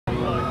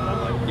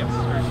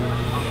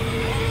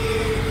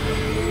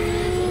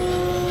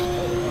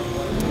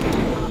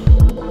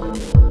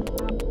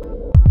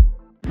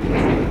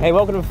Hey,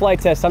 welcome to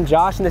Flight Test. I'm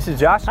Josh and this is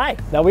Josh. Hi.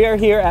 Now we are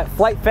here at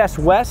Flite Fest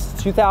West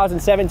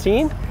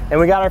 2017 and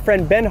we got our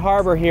friend Ben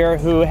Harbour here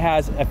who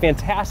has a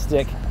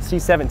fantastic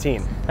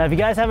C-17. Now if you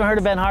guys haven't heard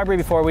of Ben Harbour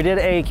before, we did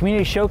a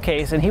community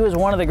showcase and he was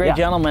one of the great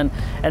gentlemen.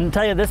 And to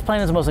tell you, this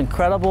plane is the most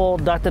incredible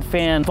ducted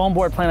fan foam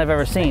board plane I've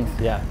ever seen.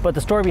 Yeah. But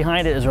the story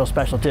behind it is real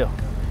special too.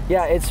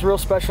 Yeah, it's real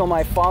special.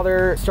 My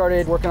father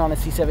started working on a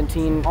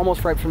C-17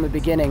 almost right from the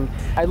beginning.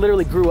 I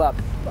literally grew up,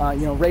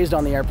 raised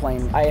on the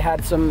airplane. I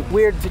had some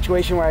weird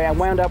situation where I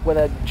wound up with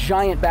a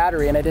giant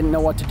battery and I didn't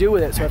know what to do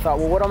with it. So I thought,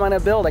 well, what am I going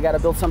to build? I got to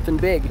build something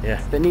big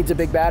that needs a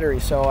big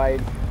battery. So I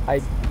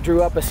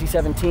drew up a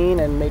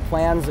C-17 and made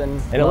plans and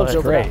it looks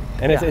great.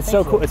 And it's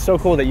so cool. It's so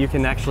cool that you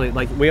can actually,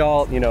 like, we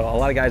all, a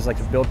lot of guys like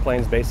to build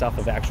planes based off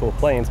of actual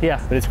planes.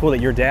 Yeah. But it's cool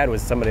that your dad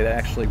was somebody that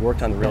actually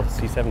worked on the real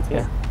C-17.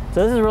 Yeah.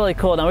 So this is really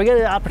cool. Now we get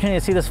the opportunity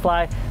to see this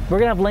fly. We're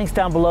gonna have links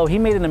down below. He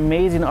made an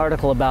amazing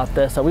article about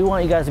this, so we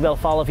want you guys to be able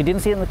to follow. If you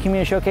didn't see it in the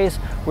community showcase,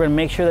 we're gonna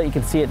make sure that you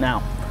can see it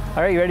now.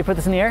 All right, you ready to put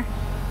this in the air?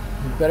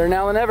 Better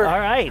now than ever. All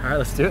right. All right,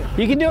 let's do it.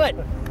 You can do it.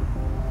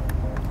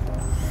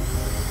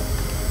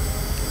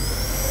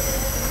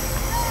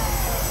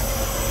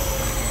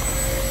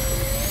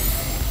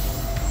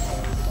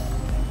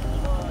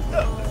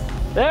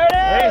 There it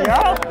is! There you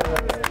go.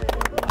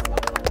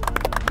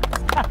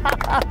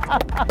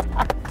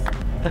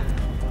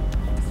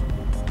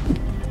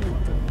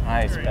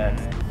 Nice, Ben.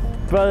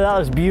 Brother, that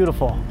was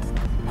beautiful.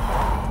 You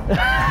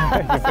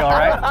feel all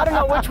right? I don't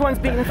know which one's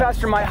beating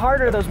faster, my heart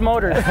or those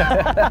motors.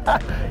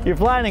 You're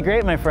flying it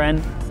great, my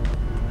friend.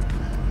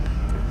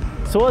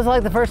 So what was it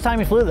like the first time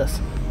you flew this?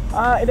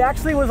 It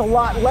actually was a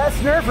lot less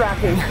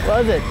nerve-wracking.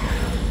 Was it?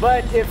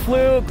 But it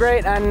flew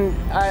great, and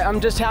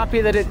I'm just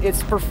happy that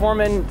it's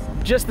performing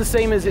just the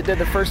same as it did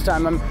the first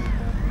time.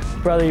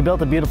 Brother, you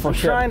built a beautiful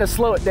ship. I'm trying to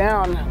slow it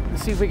down and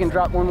see if we can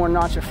drop one more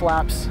notch of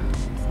flaps.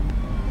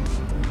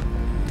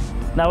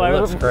 Now, what it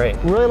looks great.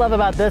 Really love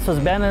about this was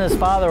Ben and his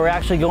father were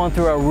actually going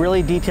through a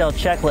really detailed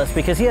checklist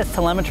because he has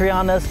telemetry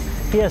on this.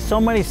 He has so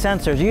many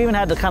sensors. You even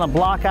had to kind of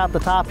block out the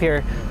top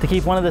here to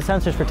keep one of the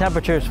sensors for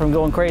temperatures from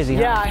going crazy.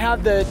 Yeah, huh? I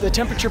have the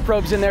temperature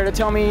probes in there to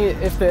tell me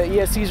if the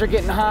ESCs are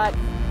getting hot,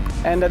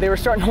 and they were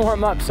starting to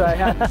warm up, so I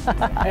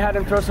had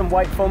him throw some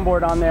white foam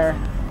board on there.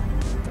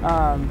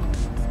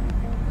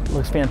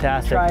 Looks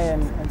fantastic. Try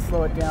and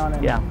slow it down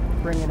and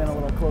bring it in a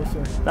little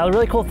closer. Now the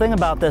really cool thing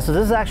about this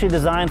is actually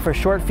designed for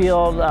short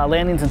field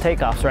landings and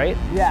takeoffs, right?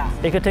 Yeah.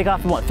 It could take off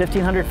from what,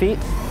 1,500 feet?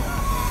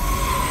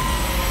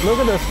 Look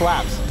at those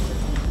flaps.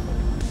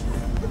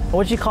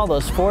 What do you call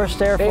those? Forced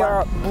air flaps? They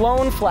are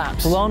blown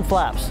flaps. Blown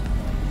flaps.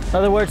 In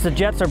other words, the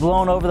jets are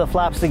blown over the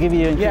flaps to give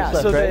you increased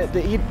lift, so right?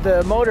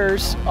 the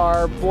motors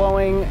are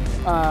blowing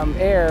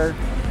air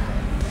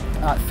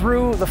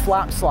through the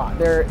flap slot.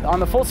 They're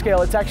on the full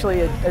scale. It's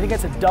actually, I think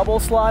it's a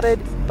double slotted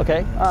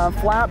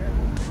flap,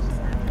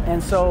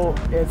 and so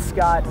it's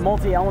got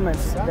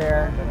multi-elements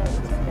there,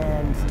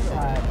 and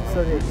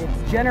so that it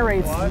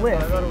generates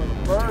lift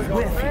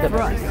with the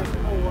thrust.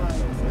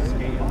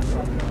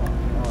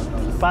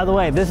 By the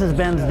way, this is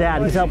Ben's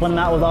dad. He's helping him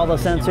out with all the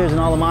sensors and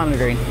all the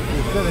monitoring.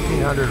 It's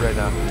 1,700 right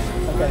now.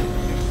 Okay.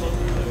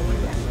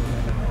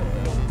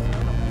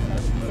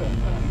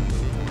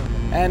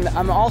 And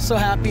I'm also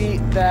happy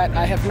that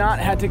I have not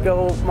had to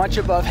go much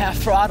above half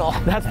throttle.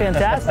 That's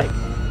fantastic.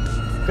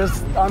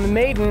 Because on the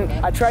maiden,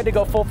 I tried to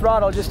go full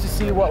throttle just to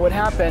see what would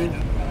happen.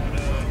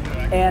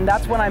 And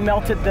that's when I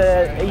melted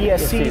the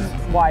ESC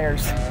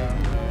wires.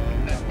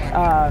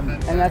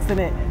 And that's when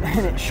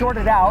it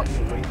shorted out.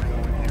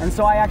 And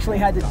so I actually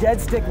had to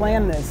dead stick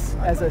land this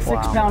as a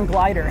 6-pound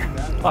glider.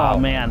 Oh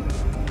man.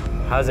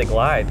 How does it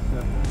glide?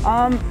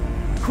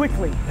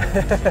 Quickly.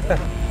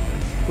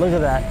 Look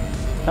at that.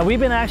 Now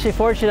we've been actually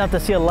fortunate enough to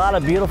see a lot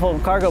of beautiful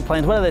cargo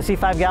planes. What are they,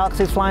 C-5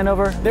 Galaxies flying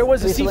over? There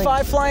was a recently?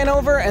 C-5 flying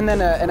over, and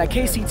then a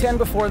KC-10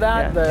 before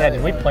that. Yeah.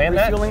 Did we plan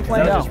that? Refueling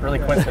plane. That was just really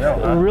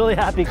coincidental. A really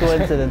happy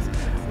coincidence.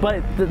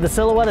 But the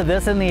silhouette of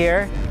this in the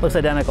air looks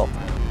identical.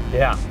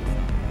 Yeah.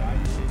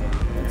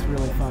 It's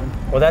really fun.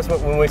 Well, that's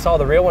what, when we saw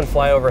the real one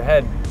fly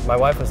overhead, my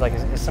wife was like,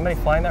 is somebody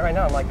flying that right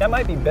now? I'm like, that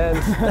might be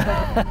Ben's.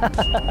 That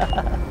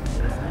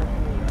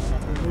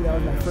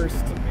was my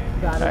first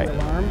battery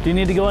alarm. Do you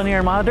need to go in here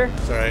and monitor?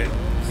 It's all right.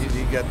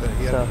 He got the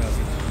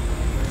message.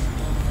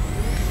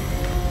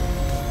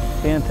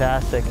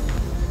 Fantastic.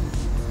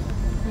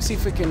 Let me see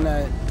if we can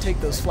take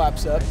those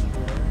flaps up.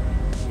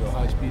 Go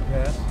high speed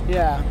pass.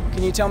 Yeah.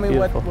 Can you tell me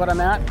what I'm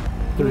at?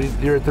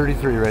 You're at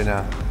 33 right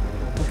now.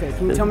 Okay.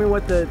 Can you tell me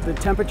what the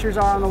temperatures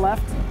are on the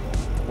left?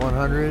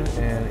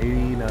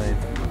 189.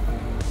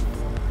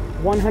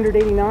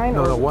 189?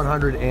 No,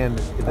 100 and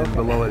then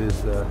below it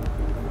is I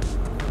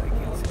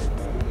can't see it.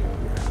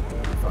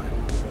 Fine.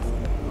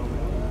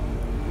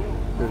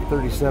 They're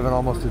 37,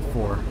 almost at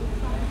 4.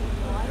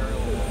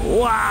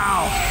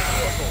 Wow!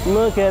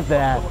 Look at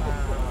that.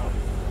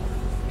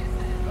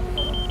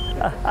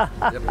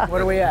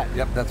 What are we at?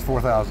 Yep, that's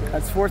 4,000.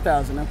 That's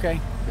 4,000, okay.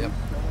 Yep.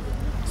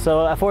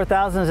 So at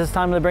 4,000, is this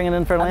time to bring it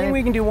in for I landing? think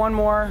we can do one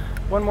more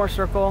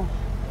circle.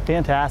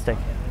 Fantastic.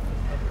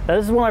 Now,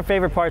 this is one of my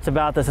favorite parts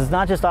about this. It's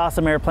not just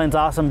awesome airplanes,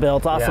 awesome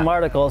builds, awesome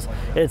articles.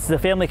 It's the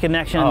family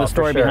connection and the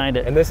story behind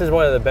it. And this is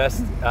one of the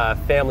best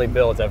family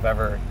builds I've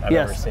ever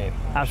seen.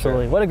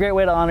 Absolutely. What a great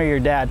way to honor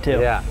your dad, too.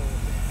 Yeah.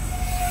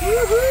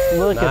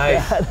 Look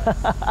at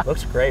that.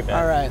 Looks great,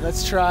 man. All right,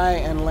 let's try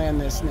and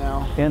land this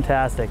now.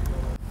 Fantastic.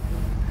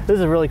 This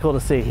is really cool to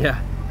see. Yeah.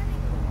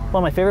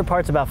 One of my favorite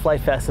parts about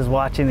Flite Fest is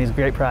watching these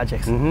great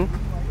projects.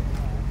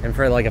 And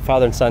for like a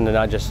father and son to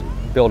not just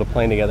build a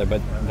plane together,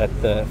 but that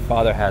the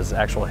father has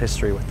actual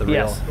history with the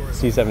real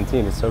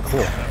C-17 is so cool.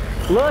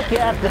 Look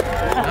at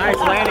that. Nice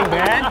landing,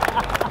 man.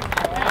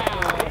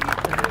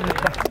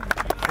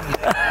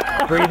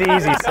 Breathe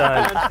easy,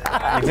 son.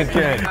 You did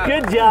good.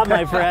 Good job,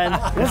 my friend.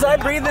 Was I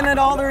breathing at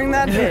all during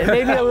that?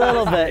 Maybe a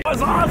little bit. That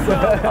was awesome.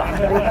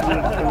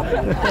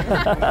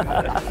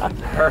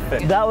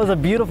 Perfect. That was a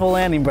beautiful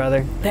landing,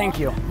 brother. Thank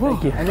you.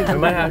 Thank you. I think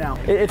I'm ready now.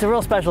 It's a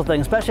real special thing,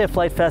 especially at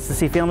Flite Fest, to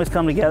see families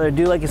come together,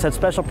 do, like you said,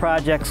 special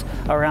projects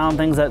around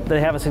things that they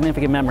have a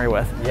significant memory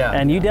with. Yeah.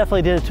 And you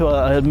definitely did it to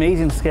an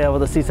amazing scale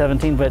with the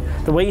C-17, but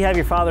the way you have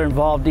your father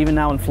involved, even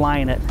now in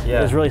flying it,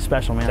 is really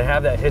special, man. To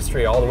have that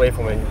history all the way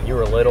from when you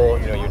were little,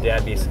 you know, your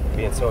dad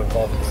being so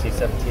involved with the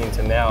C-17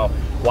 to now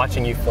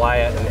watching you fly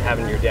it and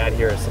having your dad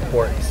here as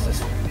support, it's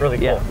just really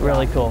cool. Yeah,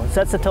 really cool. It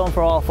sets the tone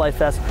for all of Flite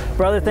Fest.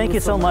 Brother, thank you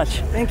so much.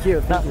 Thank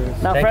you.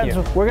 Now friends,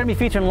 we're going to be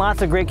featuring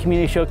lots of great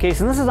community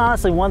showcases, and this is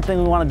honestly one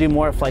thing we want to do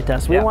more at Flite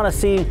Fest. We want to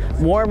see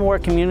more and more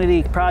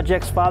community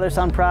projects,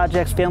 father-son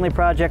projects, family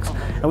projects,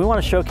 and we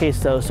want to showcase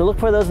those. So look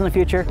for those in the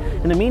future.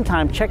 In the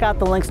meantime, check out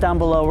the links down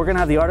below. We're going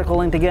to have the article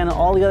linked again,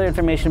 all the other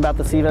information about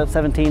the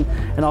C-17,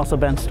 and also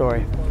Ben's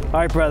story. All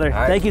right, brother.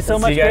 Thank you so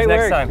much. See you guys Great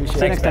next work. time. See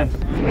you next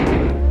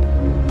time.